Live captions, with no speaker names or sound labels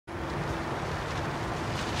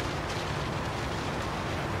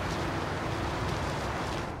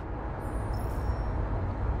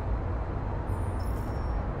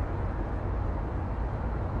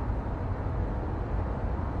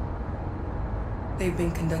They've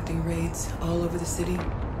been conducting raids all over the city.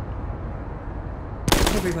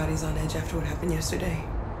 Everybody's on edge after what happened yesterday.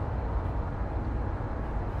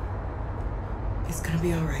 It's gonna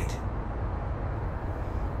be all right.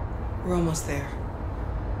 We're almost there.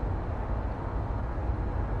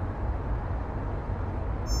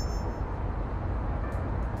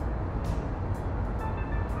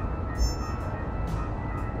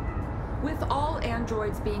 With all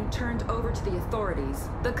androids being turned over to the authorities,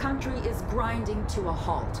 the country is grinding to a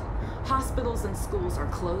halt. Hospitals and schools are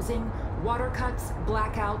closing, water cuts,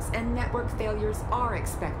 blackouts, and network failures are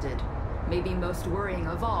expected. Maybe most worrying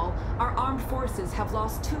of all, our armed forces have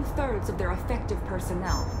lost 2/3 of their effective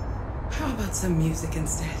personnel. How about some music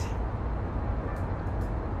instead?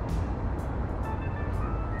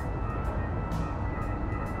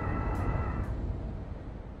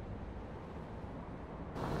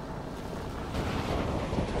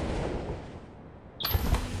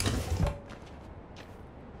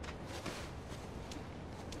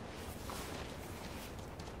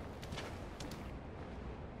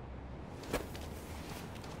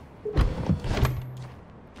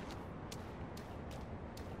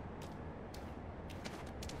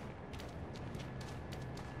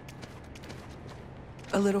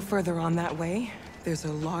 A little further on that way, there's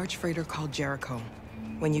a large freighter called Jericho.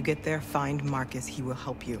 When you get there, find Marcus. He will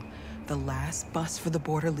help you. The last bus for the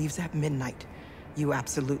border leaves at midnight. You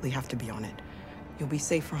absolutely have to be on it. You'll be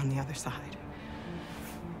safer on the other side.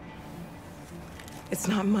 It's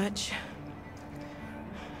not much,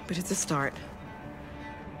 but it's a start.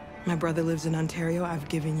 My brother lives in Ontario. I've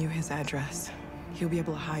given you his address. He'll be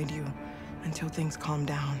able to hide you until things calm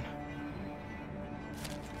down.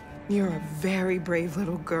 You're a very brave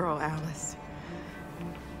little girl, Alice.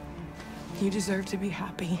 You deserve to be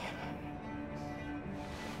happy.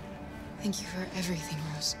 Thank you for everything,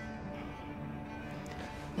 Rose.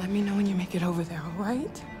 Let me know when you make it over there, all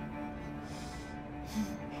right?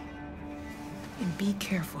 And be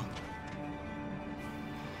careful.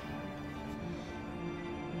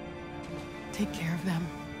 Take care of them.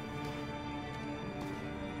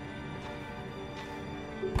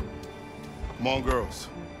 Come on, girls.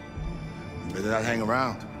 You better not hang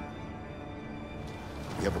around.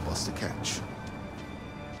 We have a bus to catch.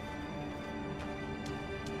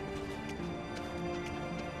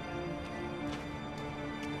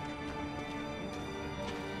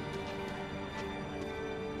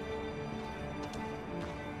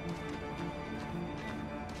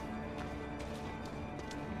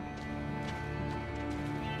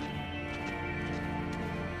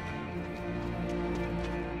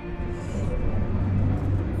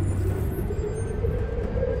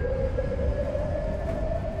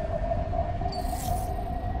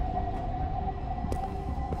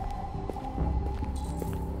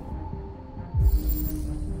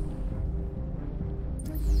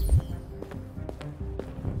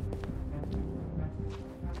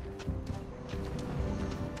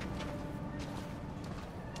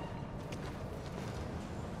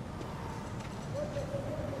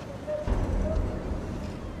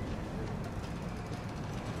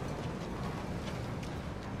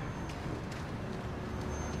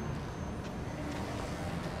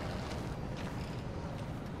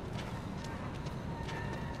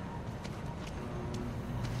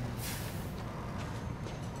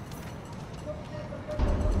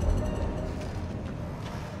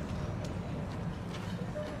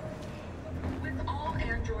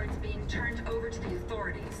 Turned over to the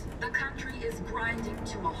authorities, the country is grinding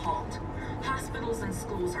to a halt. Hospitals and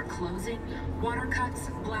schools are closing, water cuts,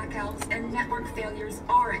 blackouts, and network failures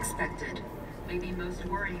are expected. Maybe most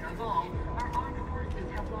worrying of all, our armed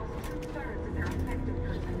forces have lost 2/3 of their effective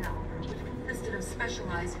personnel, which consisted of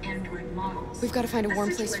specialized android models. We've got to find a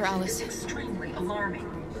warm place for Alice. It's extremely alarming.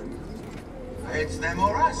 It's them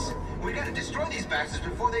or us. We gotta destroy these bastards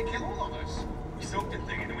before they kill all of us. We soaked the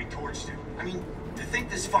thing and then we torched it. I mean, to think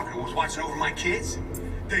this fucker was watching over my kids?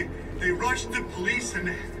 They rushed the police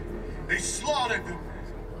and they slaughtered them.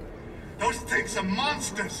 Those things are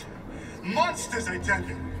monsters. Monsters, I tell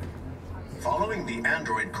you. Following the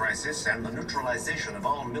android crisis and the neutralization of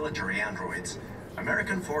all military androids,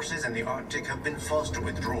 American forces in the Arctic have been forced to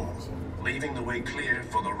withdraw, leaving the way clear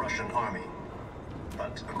for the Russian army.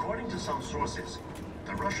 But according to some sources,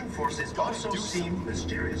 the Russian forces also seem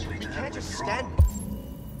mysteriously to have withdrawn.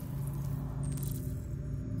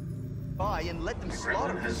 By and let them The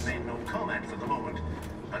slaughter Kremlin has made no comment for the moment,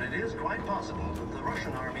 but it is quite possible that the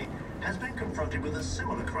Russian army has been confronted with a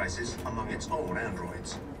similar crisis among its own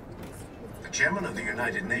androids. The chairman of the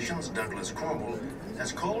United Nations, Douglas Cornwall,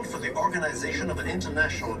 has called for the organization of an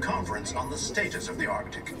international conference on the status of the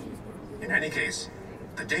Arctic. In any case,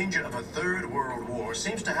 the danger of a third world war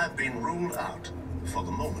seems to have been ruled out for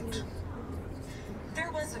the moment.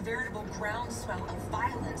 There was a veritable groundswell of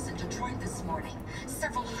violence in Detroit this morning.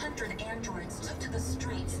 Several hundred androids took to the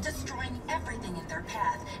streets, destroying everything in their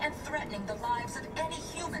path and threatening the lives of any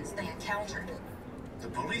humans they encountered. The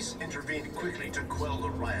police intervened quickly to quell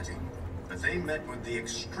the rioting, but they met with the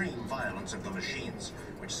extreme violence of the machines,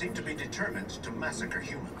 which seemed to be determined to massacre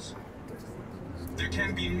humans. There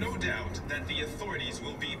can be no doubt that the authorities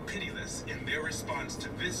will be pitiless in their response to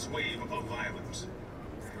this wave of violence.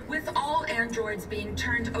 With all androids being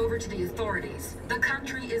turned over to the authorities, the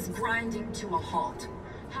country is grinding to a halt.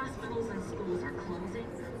 Hospitals and schools are closing,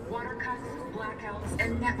 water cuts, blackouts,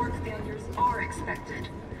 and network failures are expected.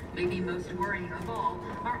 Maybe most worrying of all,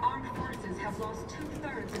 our armed forces have lost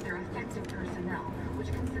 2/3 of their effective personnel, which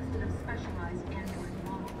consisted of specialized android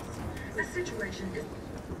models. The situation is...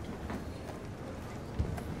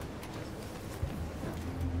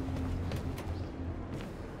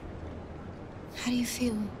 How do you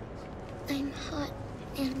feel? I'm hot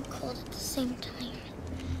and cold at the same time.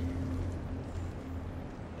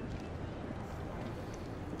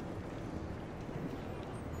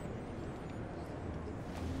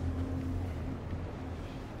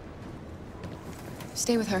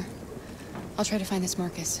 Stay with her. I'll try to find this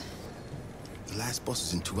Marcus. The last bus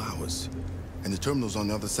is in 2 hours. And the terminal's on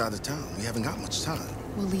the other side of town. We haven't got much time.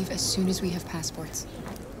 We'll leave as soon as we have passports.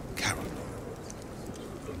 Carol,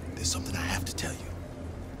 there's something I have to tell you.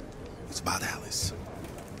 It's about Alice.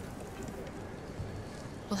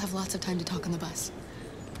 We'll have lots of time to talk on the bus.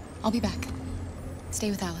 I'll be back.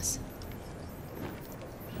 Stay with Alice.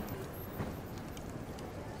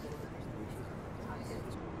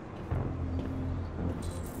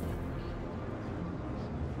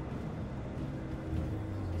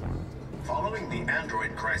 Following the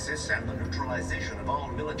android crisis and the neutralization of all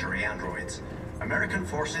military androids, American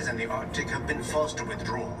forces in the Arctic have been forced to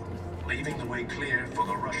withdraw, leaving the way clear for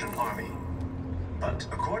the Russian army. But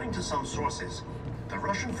according to some sources, the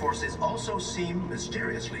Russian forces also seem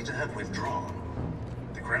mysteriously to have withdrawn.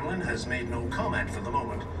 The Kremlin has made no comment for the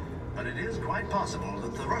moment, but it is quite possible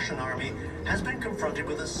that the Russian army has been confronted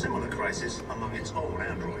with a similar crisis among its own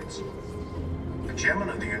androids. The chairman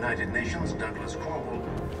of the United Nations, Douglas Cornwall,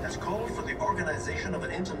 has called for the organization of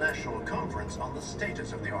an international conference on the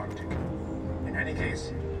status of the Arctic. In any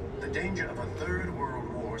case, the danger of a third world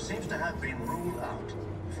war seems to have been ruled out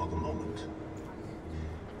for the moment.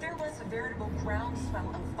 There was a veritable groundswell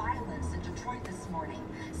of violence in Detroit this morning.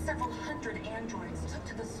 Several hundred androids took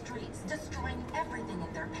to the streets, destroying everything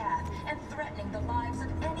in their path and threatening the lives of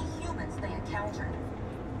any humans they encountered.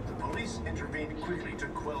 The police intervened quickly to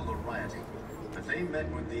quell the rioting, but they met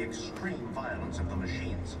with the extreme violence of the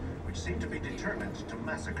machines, which seemed to be determined to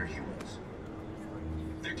massacre humans.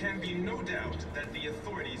 There can be no doubt that the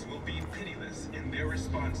authorities will be pitiless in their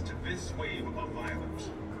response to this wave of violence.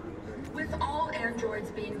 With all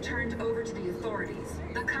androids being turned over to the authorities,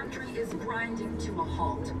 the country is grinding to a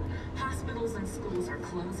halt. Hospitals and schools are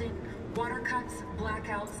closing, water cuts,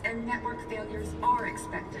 blackouts, and network failures are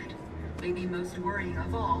expected. Maybe most worrying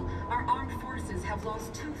of all, our armed forces have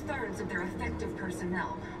lost 2/3 of their effective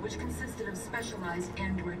personnel, which consisted of specialized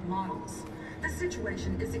android models. The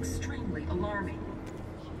situation is extremely alarming.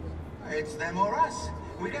 It's them or us.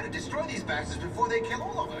 We gotta destroy these bastards before they kill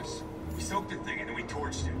all of us. We soaked the thing and then we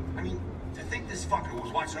torched it. I mean, to think this fucker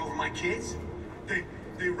was watching over my kids?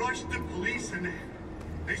 They rushed the police and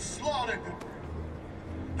they slaughtered them.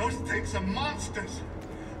 Those things are monsters.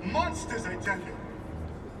 Monsters, I tell you.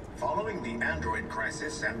 Following the android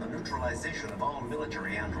crisis and the neutralization of all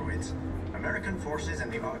military androids, American forces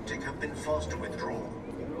in the Arctic have been forced to withdraw,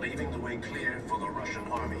 leaving the way clear for the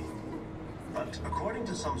Russian army. But according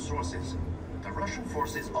to some sources, the Russian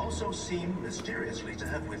forces also seem mysteriously to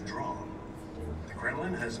have withdrawn. The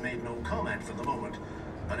Kremlin has made no comment for the moment,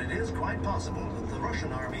 but it is quite possible that the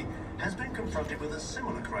Russian army has been confronted with a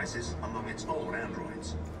similar crisis among its own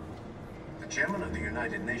androids. The chairman of the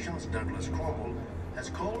United Nations, Douglas Cornwall, has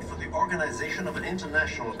called for the organization of an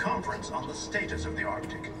international conference on the status of the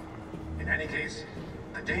Arctic. In any case,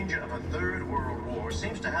 the danger of a third world war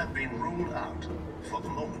seems to have been ruled out for the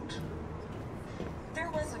moment. There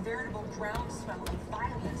was a veritable groundswell of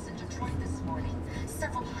violence in Detroit this morning.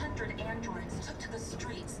 Several hundred androids took to the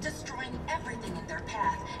streets, destroying everything in their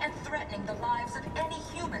path and threatening the lives of any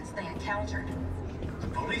humans they encountered. The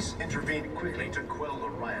police intervened quickly to quell the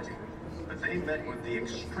rioting, but they met with the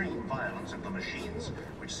extreme violence of the machines,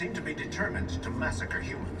 which seemed to be determined to massacre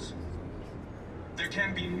humans. There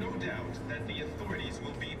can be no doubt that the authorities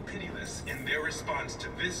will be pitiless in their response to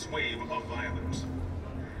this wave of violence.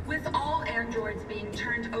 With all androids being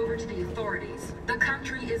turned over to the authorities, the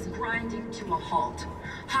country is grinding to a halt.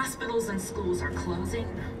 Hospitals and schools are closing,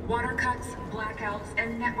 water cuts, blackouts,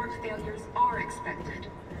 and network failures are expected.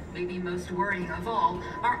 Maybe most worrying of all,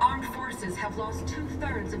 our armed forces have lost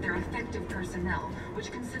 2/3 of their effective personnel,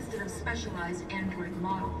 which consisted of specialized android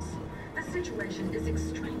models. The situation is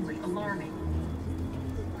extremely alarming.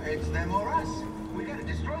 It's them or us. We gotta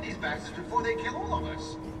destroy these bastards before they kill all of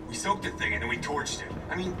us. We soaked the thing and then we torched it.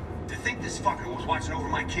 I mean, to think this fucker was watching over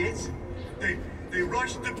my kids? They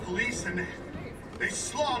rushed the police and they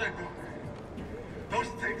slaughtered them. Those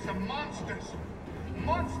things are monsters.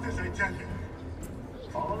 Monsters, I tell you.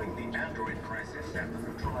 Following the android crisis and the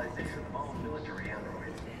neutralization of all military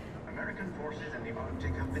androids, American forces in the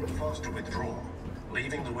Arctic have been forced to withdraw,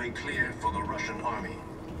 leaving the way clear for the Russian army.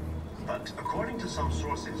 But according to some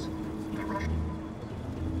sources, the Russian...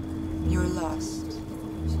 You're lost.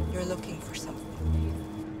 You're looking for something.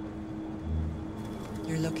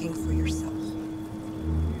 You're looking for yourself.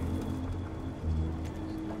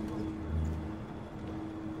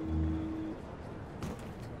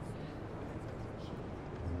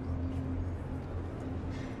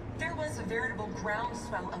 There was a veritable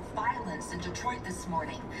groundswell of violence in Detroit this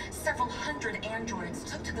morning. Several hundred androids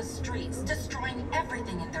took to the streets, destroying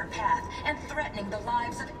everything in their path and threatening the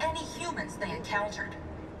lives of any humans they encountered.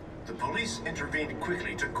 The police intervened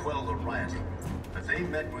quickly to quell the rioting, but they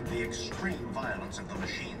met with the extreme violence of the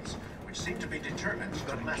machines, which seemed to be determined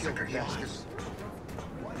to massacre humans.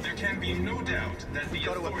 There can be no doubt that the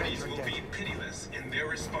authorities will be pitiless in their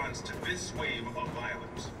response to this wave of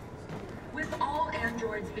violence. With all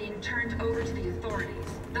androids being turned over to the authorities,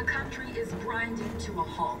 the country is grinding to a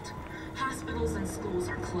halt. Hospitals and schools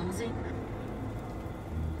are closing.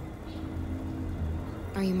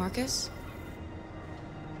 Are you Marcus?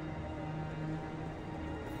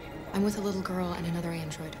 I'm with a little girl and another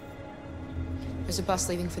android. There's a bus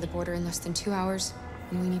leaving for the border in less than 2 hours,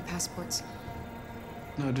 and we need passports.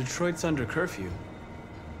 No, Detroit's under curfew.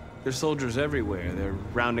 There's soldiers everywhere. They're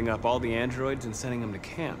rounding up all the androids and sending them to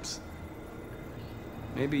camps.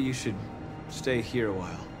 Maybe you should stay here a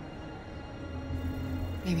while.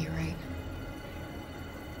 Maybe you're right.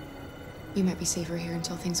 You might be safer here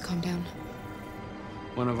until things calm down.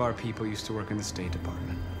 One of our people used to work in the State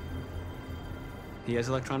Department. He has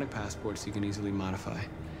electronic passports he can easily modify.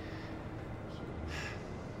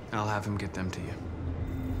 I'll have him get them to you.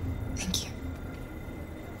 Thank you.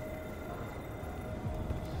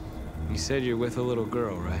 You said you're with a little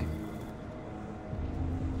girl, right?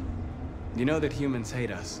 You know that humans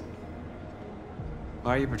hate us.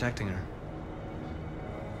 Why are you protecting her?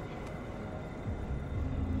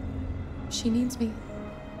 She needs me.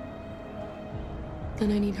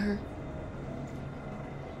 And I need her.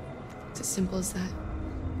 It's as simple as that.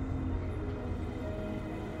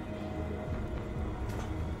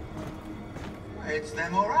 It's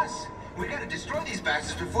them or us. We gotta destroy these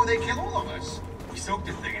bastards before they kill all of us. We soaked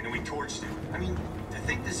the thing and then we torched it. I mean, to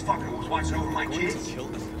think this fucker was watching over my kids?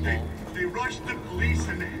 They rushed the police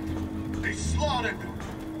and they slaughtered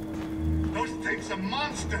them. Those things are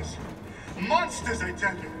monsters. Monsters, I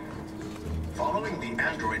tell you. Following the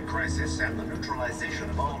android crisis and the neutralization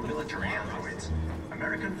of all military androids,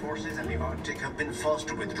 American forces in the Arctic have been forced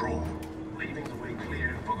to withdraw, leaving the way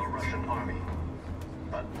clear for the Russian army.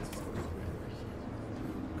 But...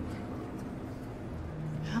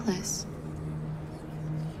 Alice.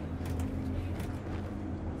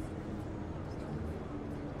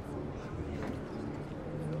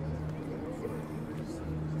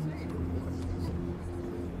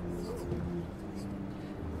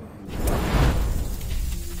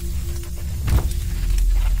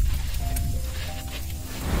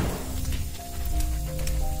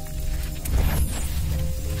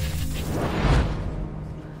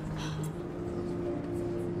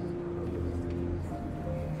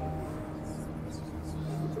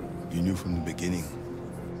 You knew from the beginning.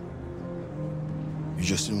 You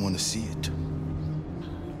just didn't want to see it.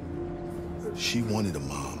 She wanted a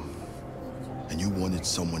mom, and you wanted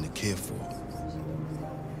someone to care for.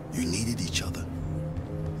 You needed each other.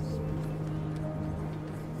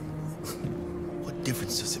 What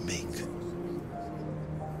difference does it make?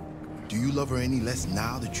 Do you love her any less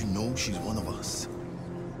now that you know she's one of us?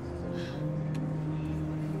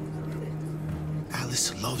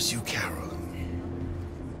 Alice loves you, Kara.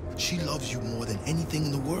 She loves you more than anything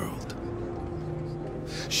in the world.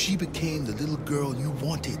 She became the little girl you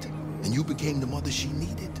wanted, and you became the mother she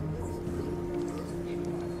needed.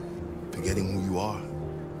 Forgetting who you are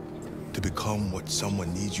to become what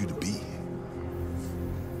someone needs you to be.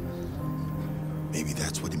 Maybe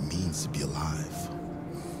that's what it means to be alive.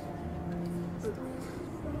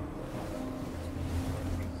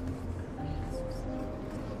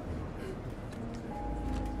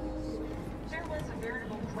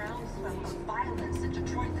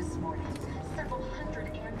 Detroit this morning. Several hundred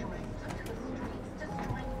androids took to the streets,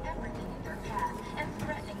 destroying everything in their path and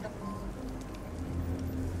threatening the...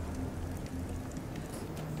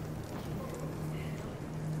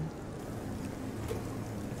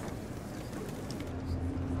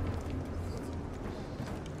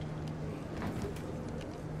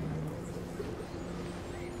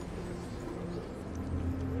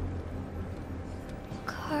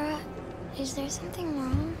 Kara, is there something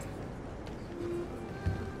wrong?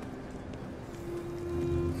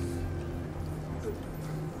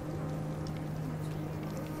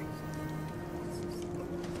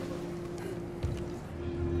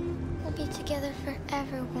 We'll be together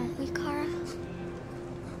forever, won't we, Kara?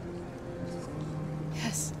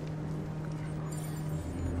 Yes.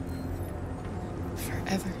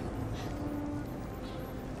 Forever.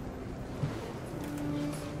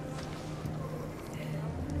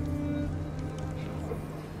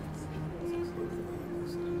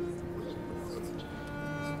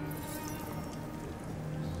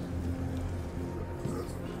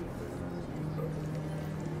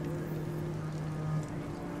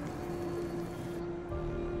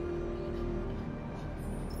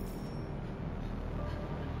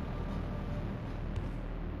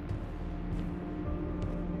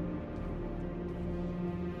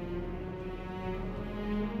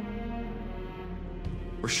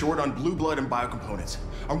 We're short on blue blood and biocomponents.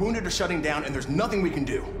 Our wounded are shutting down, and there's nothing we can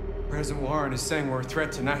do. President Warren is saying we're a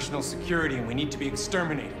threat to national security and we need to be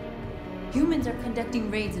exterminated. Humans are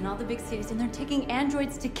conducting raids in all the big cities, and they're taking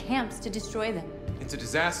androids to camps to destroy them. It's a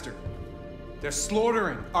disaster. They're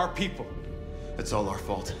slaughtering our people. It's all our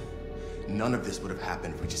fault. None of this would have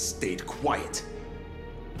happened if we just stayed quiet.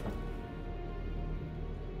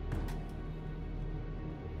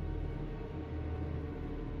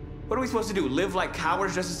 What are we supposed to do? Live like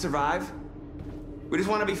cowards just to survive? We just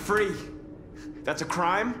want to be free. That's a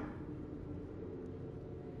crime?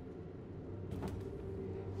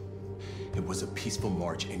 It was a peaceful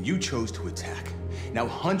march, and you chose to attack. Now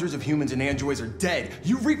hundreds of humans and androids are dead.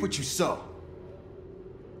 You reap what you sow.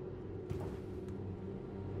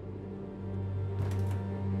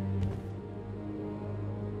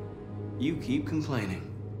 You keep complaining.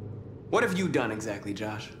 What have you done exactly,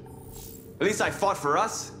 Josh? At least I fought for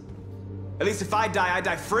us. At least if I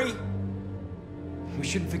die free. We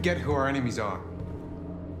shouldn't forget who our enemies are.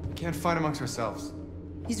 We can't fight amongst ourselves.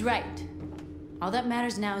 He's right. All that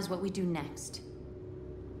matters now is what we do next.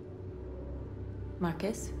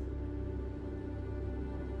 Marcus?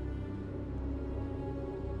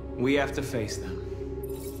 We have to face them.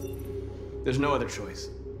 There's no other choice.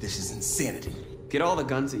 This is insanity. Get all the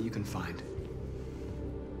guns that you can find.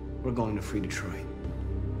 We're going to free Detroit.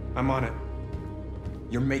 I'm on it.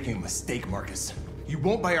 You're making a mistake, Marcus. You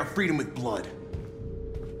won't buy our freedom with blood.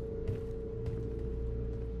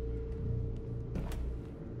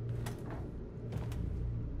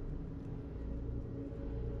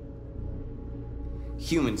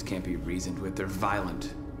 Humans can't be reasoned with. They're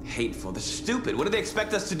violent, hateful, they're stupid. What do they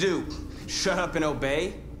expect us to do? Shut up and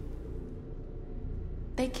obey?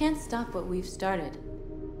 They can't stop what we've started.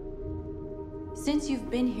 Since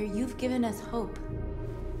you've been here, you've given us hope.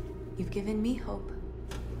 You've given me hope.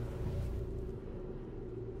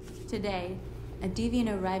 Today, a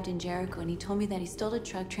deviant arrived in Jericho and he told me that he stole a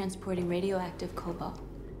truck transporting radioactive cobalt.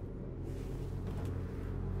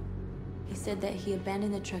 He said that he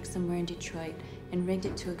abandoned the truck somewhere in Detroit and rigged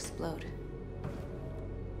it to explode.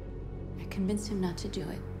 I convinced him not to do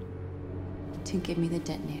it, to give me the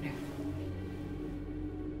detonator.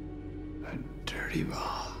 A dirty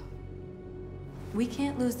ball. We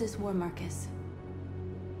can't lose this war, Marcus.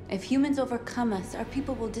 If humans overcome us, our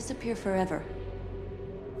people will disappear forever.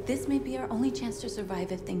 This may be our only chance to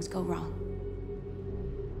survive if things go wrong.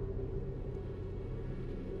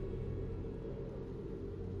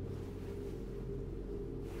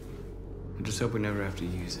 I just hope we never have to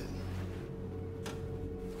use it.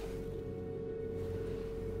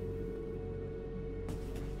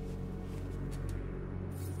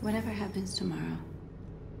 Whatever happens tomorrow,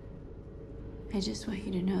 I just want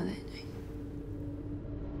you to know that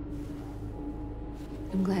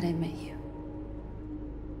I'm glad I met you.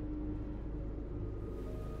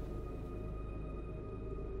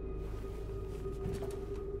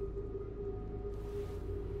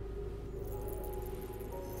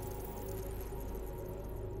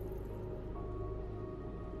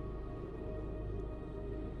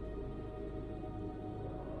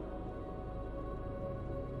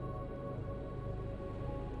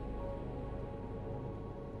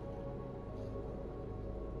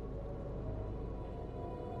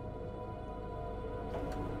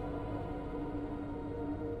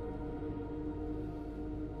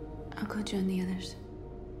 go join the others.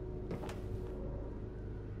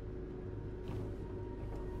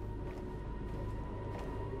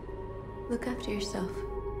 Look after yourself.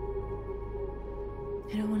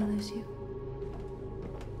 I don't want to lose you.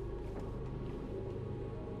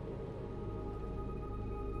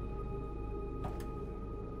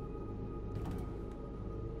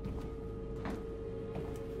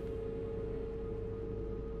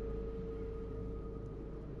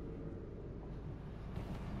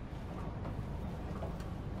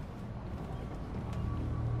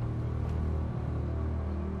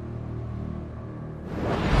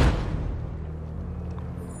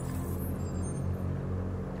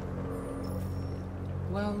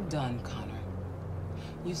 Well done, Connor.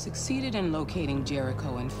 You succeeded in locating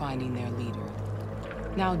Jericho and finding their leader.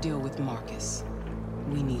 Now deal with Marcus.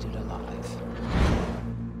 We need it alive.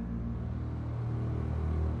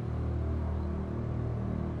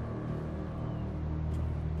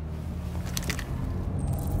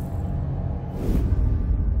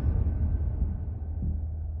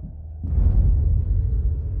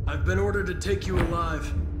 I've been ordered to take you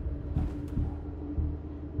alive.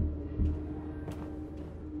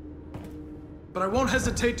 But I won't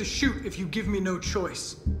hesitate to shoot if you give me no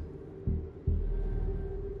choice.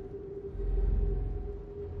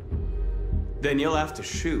 Then you'll have to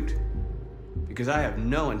shoot, because I have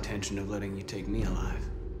no intention of letting you take me alive.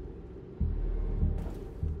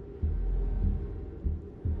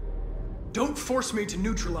 Don't force me to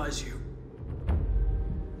neutralize you.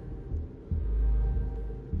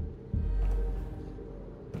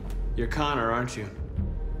 You're Connor, aren't you?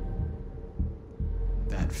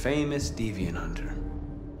 That famous deviant hunter.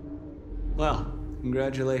 Well,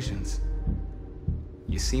 congratulations.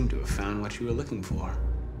 You seem to have found what you were looking for.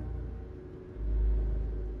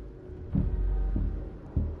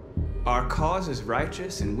 Our cause is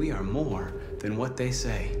righteous, and we are more than what they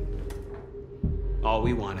say. All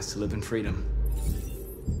we want is to live in freedom.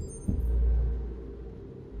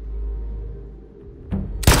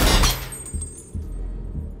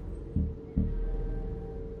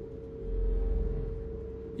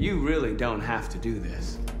 You really don't have to do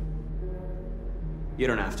this. You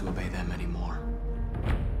don't have to obey them anymore.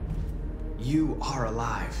 You are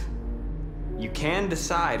alive. You can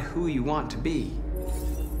decide who you want to be.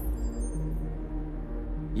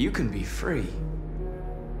 You can be free.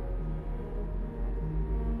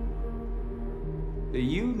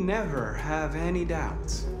 You never have any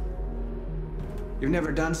doubts. You've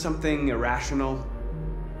never done something irrational,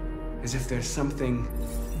 as if there's something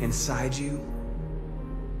inside you.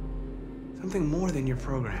 Something more than your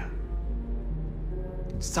program.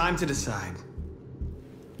 It's time to decide.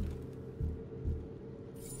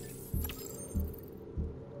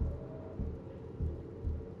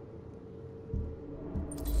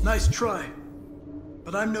 Nice try,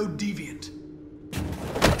 but I'm no deviant.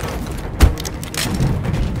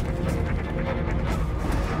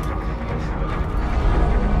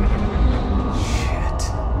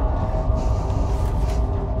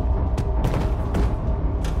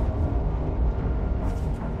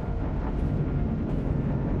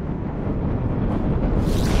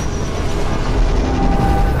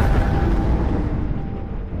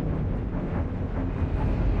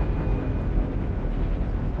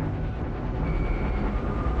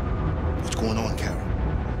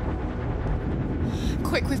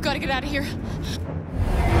 Quick, we've got to get out of here.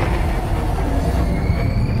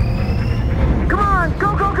 Come on,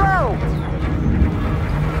 go, go, go!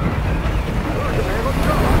 Let's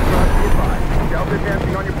go. Delta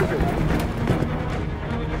advancing on your position.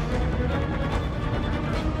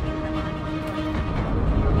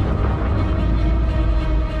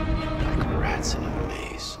 Like rats in a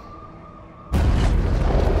maze.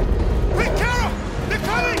 Quick, Carol! They're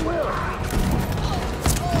coming!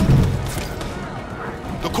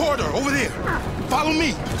 The corridor, over there. Follow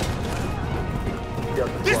me.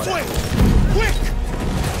 This way! Quick!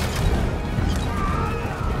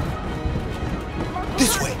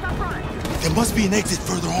 This way. There must be an exit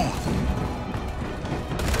further on.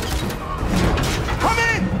 Come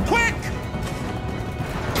in! Quick!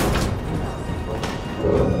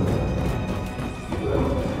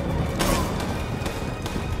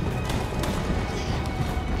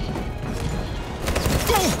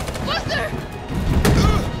 Buster!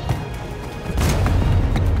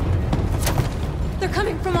 They're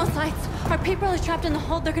coming from all sides. Our people are trapped in the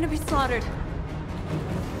hold. They're gonna be slaughtered.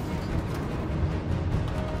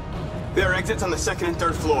 There are exits on the 2nd and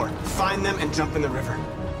 3rd floor. Find them and jump in the river.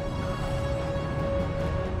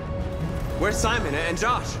 Where's Simon and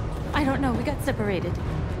Josh? I don't know. We got separated.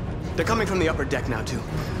 They're coming from the upper deck now, too.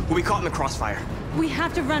 We'll be caught in the crossfire. We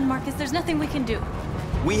have to run, Marcus. There's nothing we can do.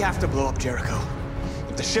 We have to blow up Jericho.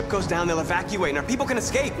 If the ship goes down, they'll evacuate and our people can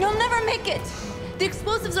escape. You'll never make it! The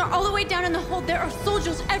explosives are all the way down in the hold. There are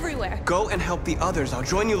soldiers everywhere. Go and help the others. I'll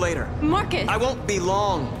join you later. Marcus! I won't be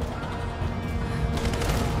long.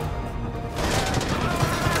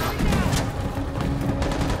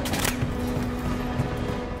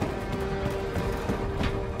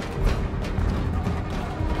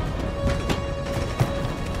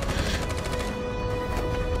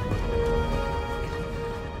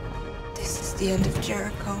 The end of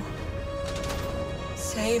Jericho.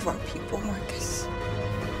 Save our people, Marcus.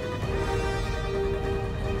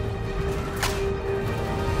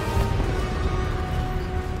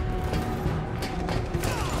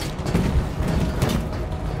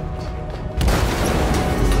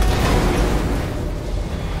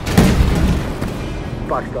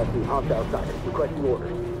 Foxtrot 2, hops outside. Requesting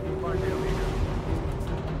orders.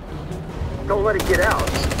 Don't let it get out.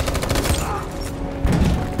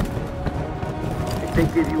 If they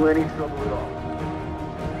give you any trouble at all.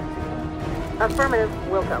 Affirmative.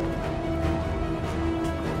 Will come.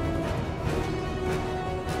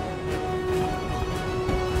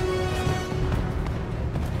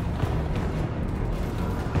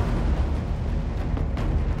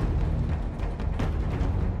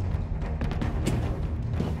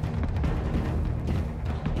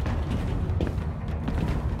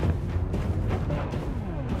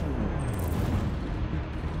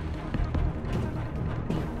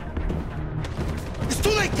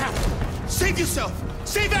 Save yourself!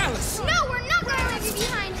 Save Alice! No, we're not going to leave you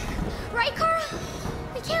behind. Right, Carl?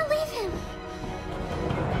 We can't leave him.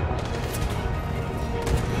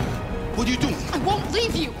 What are you doing? I won't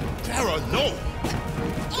leave you. Clara, no!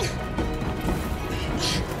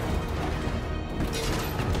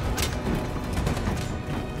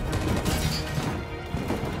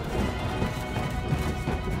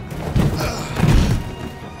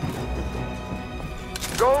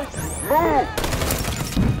 Go! Move!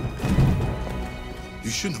 You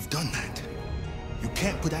shouldn't have done that. You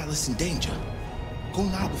can't put Alice in danger. Go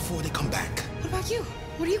now before they come back. What about you?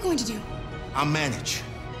 What are you going to do? I'll manage.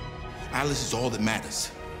 Alice is all that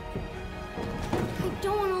matters. I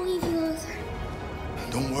don't want to leave you, Luther.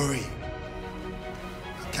 Don't worry.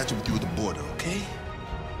 I'll catch up with you at the border, okay?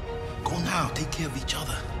 Go now. Take care of each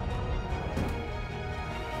other.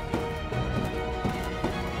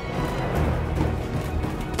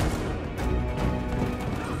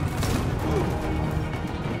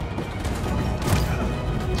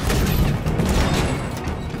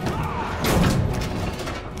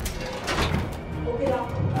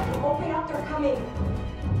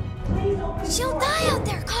 She'll die out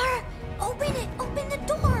there, Kara! Open it! Open the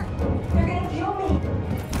door! They're gonna kill me!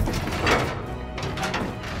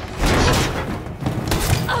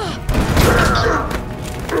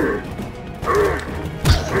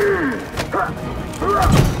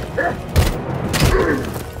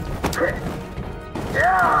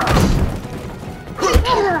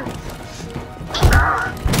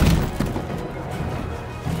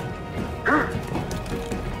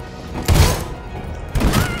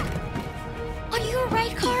 Are you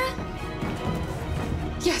alright, Kara?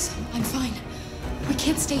 Yes, I'm fine. We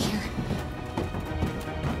can't stay here.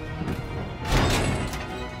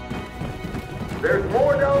 There's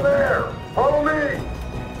more down there! Follow me!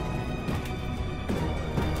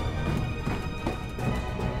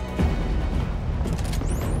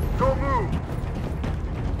 Don't move!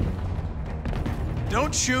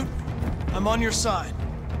 Don't shoot. I'm on your side.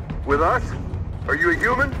 With us? Are you a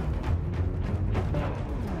human?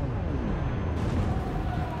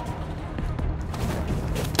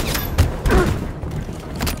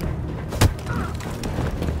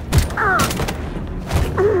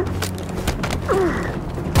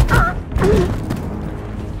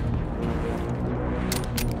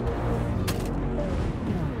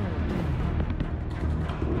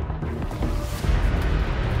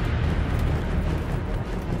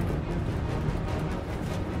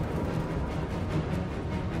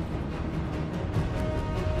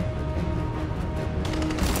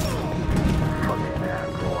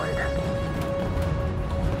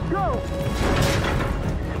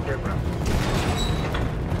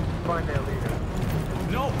 Find their leader.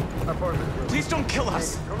 No! Please don't kill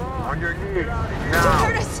us! Come on! On your knees! Don't Now!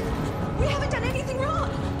 hurt us! We haven't done anything wrong!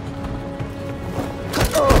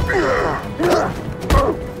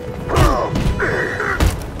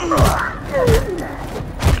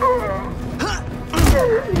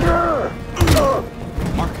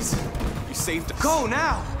 Marcus, you saved us. Go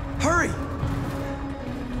now! Hurry!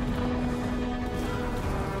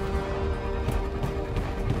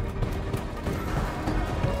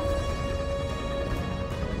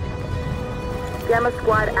 Gamma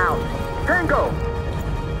Squad out. Tango!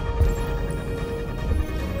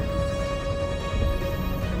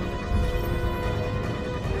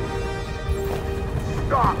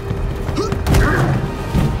 Stop!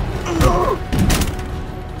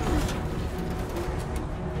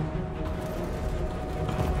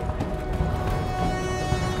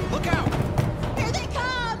 Look out! Here they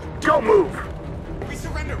come! Don't move! We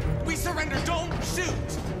surrender! We surrender! Don't shoot!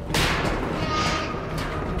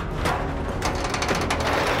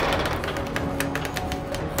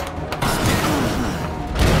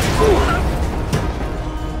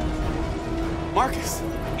 Marcus!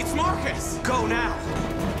 It's Marcus! Go now!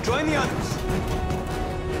 Join the others!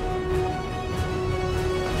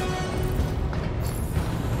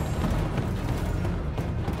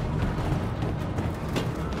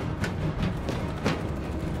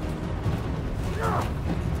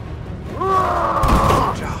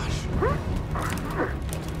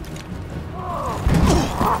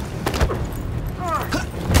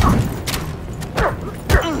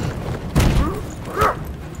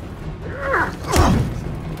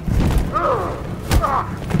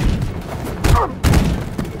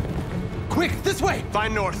 Quick, this way!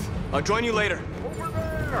 Find North. I'll join you later. Over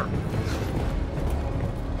there!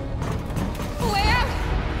 Way out!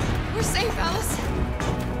 We're safe, Alice.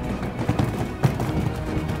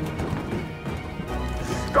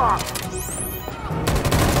 Stop!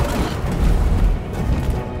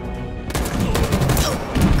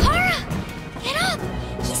 Kara! Get up!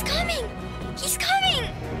 He's coming! He's coming!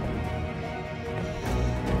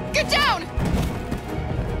 Get down!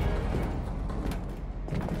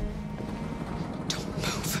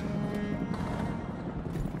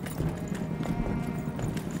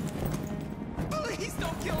 Please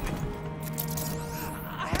don't kill me!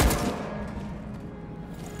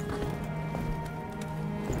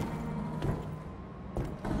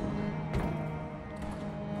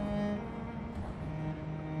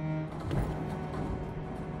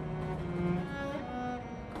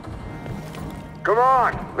 Come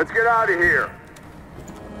on! Let's get out of here!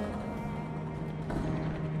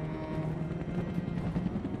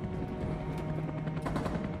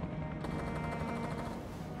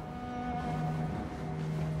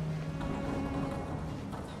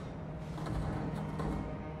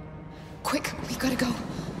 Quick, we gotta go.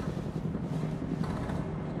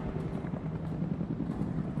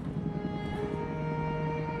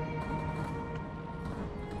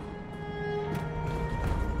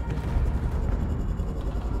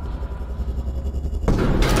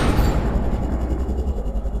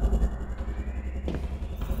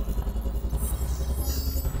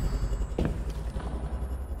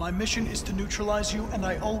 My mission is to neutralize you, and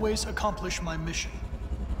I always accomplish my mission.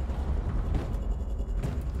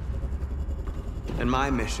 And my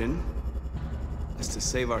mission is to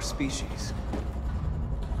save our species.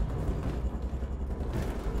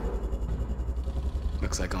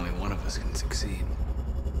 Looks like only one of us can succeed.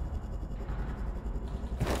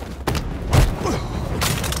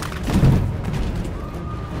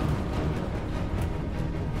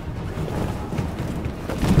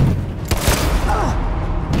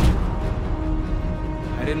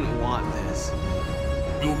 I didn't want this.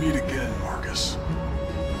 We'll meet again, Marcus.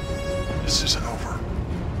 This isn't over.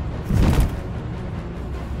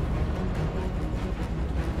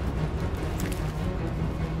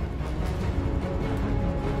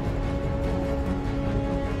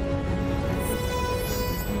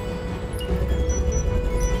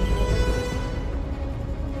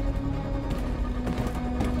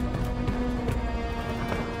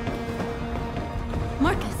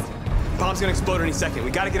 Marcus! Bomb's gonna explode any second.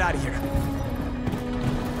 We gotta get out of here.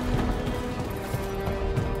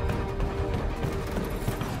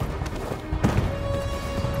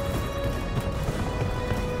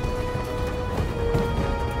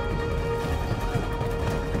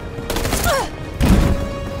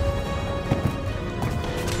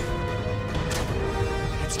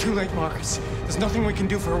 It's too late, Marcus. There's nothing we can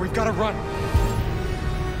do for her. We've got to run.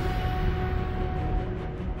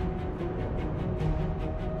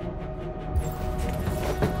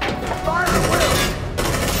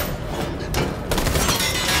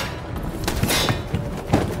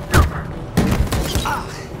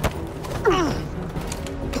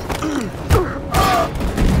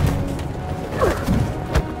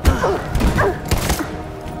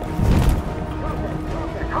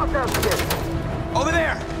 Over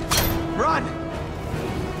there! Run!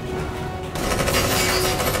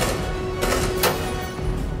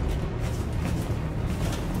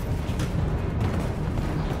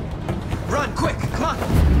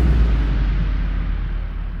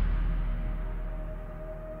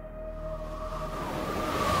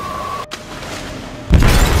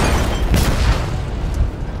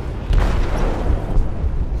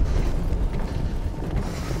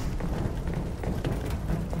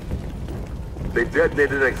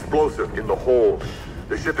 detonated an explosive in the hold.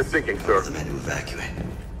 The ship is sinking, sir. The men to evacuate.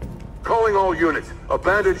 Calling all units.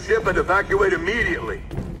 Abandon ship and evacuate immediately.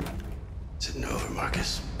 Is it over,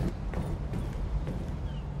 Marcus?